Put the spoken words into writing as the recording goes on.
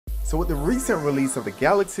So with the recent release of the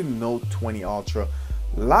Galaxy Note 20 Ultra,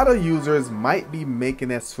 a lot of users might be making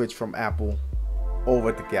that switch from Apple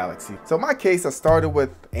over to Galaxy. So in my case, I started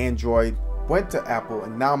with Android, went to Apple,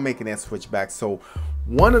 and now I'm making that switch back. So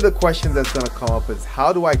one of the questions that's going to come up is,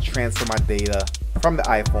 how do I transfer my data from the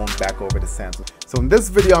iPhone back over to Samsung? So in this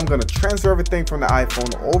video, I'm going to transfer everything from the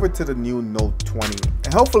iPhone over to the new Note 20.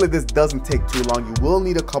 And hopefully this doesn't take too long. You will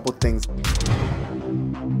need a couple things.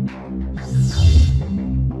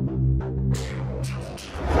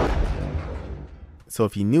 So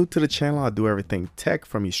if you're new to the channel, I do everything tech,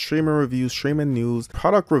 from your streaming reviews, streaming news,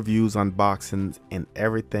 product reviews, unboxings, and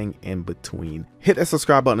everything in between. Hit that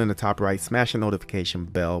subscribe button in the top right, smash the notification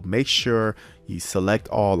bell. Make sure you select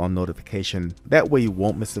all on notification. That way you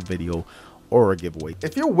won't miss a video or a giveaway.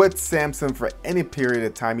 If you're with Samsung for any period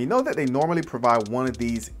of time, you know that they normally provide one of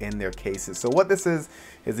these in their cases. So what this is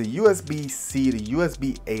a USB-C to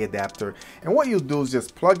USB-A adapter, and what you'll do is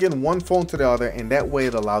just plug in one phone to the other, and that way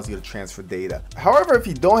it allows you to transfer data. However, if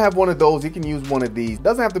you don't have one of those, you can use one of these. It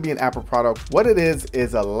doesn't have to be an Apple product. What it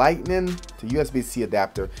is a Lightning to USB-C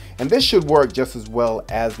adapter, and this should work just as well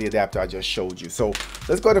as the adapter I just showed you. So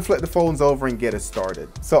let's go ahead and flip the phones over and get it started.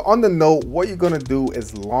 So on the Note, what you're gonna do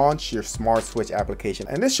is launch your Smart Switch application,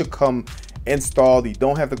 and this should come installed. You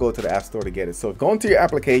don't have to go to the App Store to get it. So go into your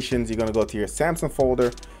applications, you're going to go to your Samsung folder,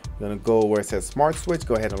 you're going to go where it says Smart Switch,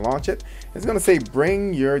 go ahead and launch it. It's going to say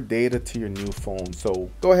bring your data to your new phone. So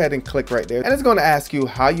go ahead and click right there, and it's going to ask you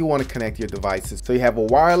how you want to connect your devices. So you have a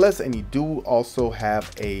wireless, and you do also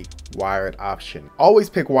have a wired option. Always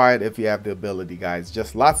pick wired if you have the ability, guys.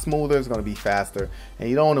 Just a lot smoother, it's going to be faster, and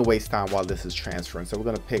you don't want to waste time while this is transferring. So we're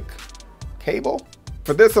going to pick cable.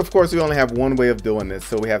 For this, of course, we only have one way of doing this.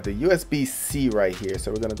 So we have the USB-C right here. So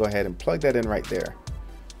we're going to go ahead and plug that in right there.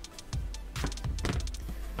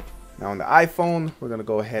 Now on the iPhone, we're going to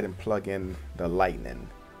go ahead and plug in the Lightning.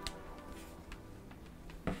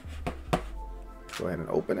 Go ahead and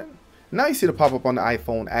open it. Now you see the pop-up on the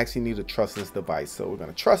iPhone. I actually need to trust this device. So we're going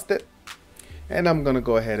to trust it. And I'm going to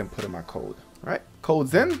go ahead and put in my code. All right,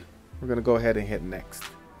 code's in. We're going to go ahead and hit next.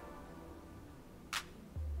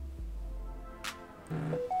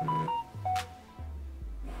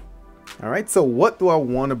 All right, so what do I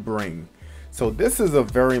want to bring? So this is a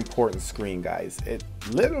very important screen, guys. It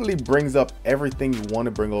literally brings up everything you want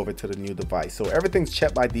to bring over to the new device. So everything's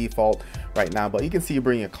checked by default right now, but you can see you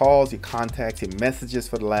bring your calls, your contacts, your messages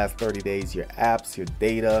for the last 30 days, your apps, your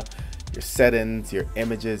data, your settings, your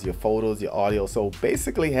images, your photos, your audio. So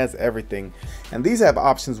basically has everything, and these have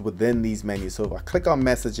options within these menus. So if I click on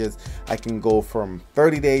messages, I can go from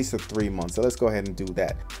 30 days to 3 months. So let's go ahead and do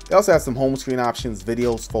that. They also have some home screen options,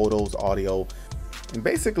 videos, photos, audio, and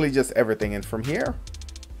basically just everything. And from here,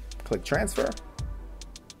 click transfer.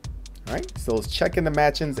 All right, so it's checking the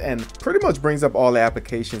matchings and pretty much brings up all the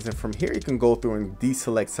applications, and from here you can go through and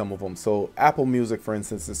deselect some of them. So Apple Music, for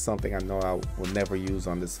instance, is something I know I will never use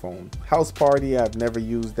on this phone. House Party, I've never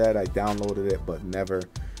used that. I downloaded it but never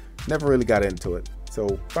really got into it.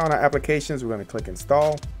 So found our applications, we're going to click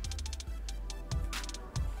install.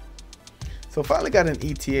 So finally got an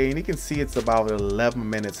ETA, and you can see it's about 11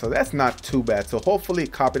 minutes, so that's not too bad. So hopefully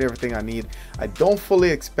it copied everything I need. I don't fully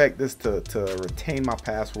expect this to retain my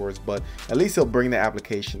passwords, but at least it'll bring the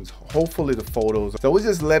applications, hopefully the photos. So we'll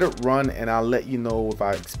just let it run, and I'll let you know if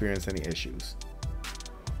I experience any issues.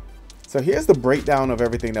 So here's the breakdown of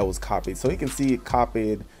everything that was copied. So you can see it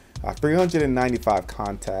copied 395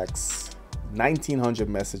 contacts, 1900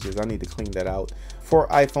 messages. I need to clean that out. 4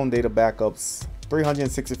 iPhone data backups,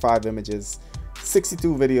 365 images,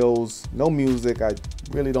 62 videos, no music. I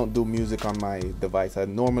really don't do music on my device. I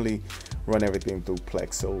normally run everything through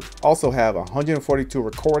Plex. So also have 142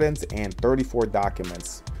 recordings and 34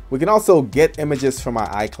 documents. We can also get images from my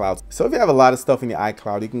iCloud. So if you have a lot of stuff in your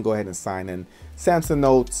iCloud, you can go ahead and sign in. Samsung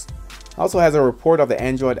Notes also has a report of the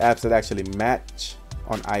Android apps that actually match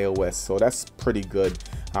on iOS. So that's pretty good.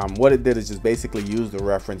 What it did is just basically use the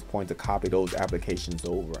reference point to copy those applications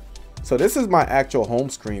over. So this is my actual home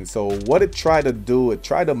screen. So what it tried to do, it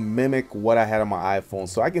tried to mimic what I had on my iPhone.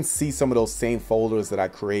 So I can see some of those same folders that I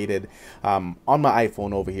created on my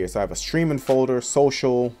iPhone over here. So I have a streaming folder,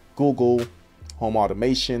 social, Google, home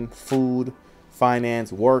automation, food,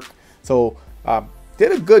 finance, work. So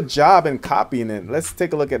did a good job in copying it. Let's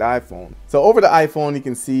take a look at iPhone. So over the iPhone, you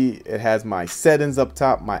can see it has my settings up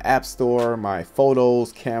top, my app store, my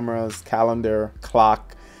photos, cameras, calendar,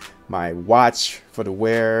 clock, my watch for the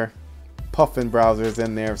wear, Puffin browsers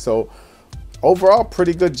in there. So overall,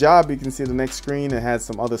 pretty good job. You can see the next screen, it has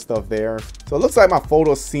some other stuff there. So it looks like my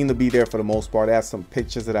photos seem to be there for the most part. I have some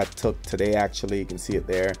pictures that I took today, actually. You can see it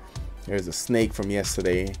there. There's a snake from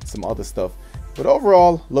yesterday, some other stuff. But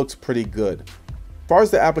overall, looks pretty good. As far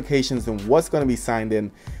as the applications and what's going to be signed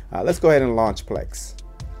in, let's go ahead and launch Plex.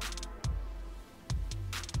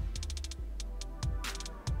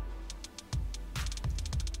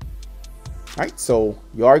 All right, so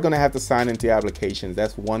you are going to have to sign into your applications.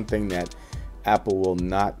 That's one thing that Apple will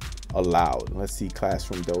not allow. Let's see,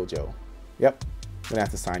 Classroom Dojo. Yep, gonna have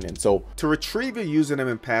to sign in. So to retrieve your username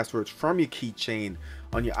and passwords from your keychain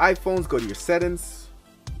on your iPhones, go to your settings.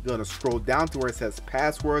 You're gonna scroll down to where it says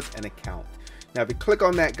passwords and account. Now if you click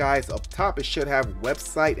on that, guys, up top it should have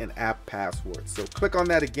website and app passwords. So click on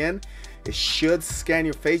that again. It should scan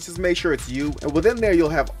your face. Just make sure it's you, and within there you'll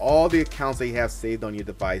have all the accounts that you have saved on your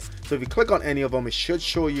device. So if you click on any of them, it should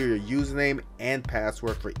show you your username and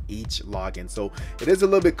password for each login. So it is a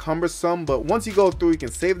little bit cumbersome, but once you go through, you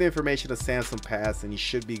can save the information to Samsung Pass and you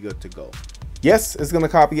should be good to go. Yes, it's going to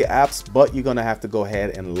copy your apps, but you're going to have to go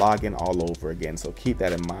ahead and log in all over again. So keep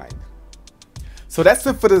that in mind. So that's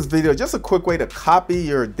it for this video. Just a quick way to copy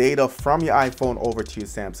your data from your iPhone over to your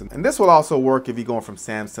Samsung. And this will also work if you're going from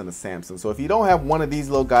Samsung to Samsung. So if you don't have one of these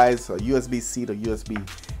little guys, a USB-C to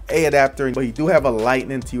USB-A adapter, but you do have a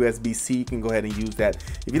Lightning to USB-C, you can go ahead and use that.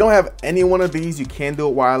 If you don't have any one of these, you can do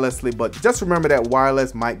it wirelessly, but just remember that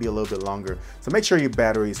wireless might be a little bit longer. So make sure your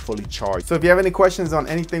battery is fully charged. So if you have any questions on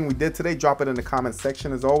anything we did today, drop it in the comment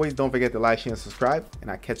section. As always, don't forget to like, share, and subscribe,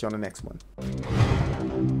 and I'll catch you on the next one.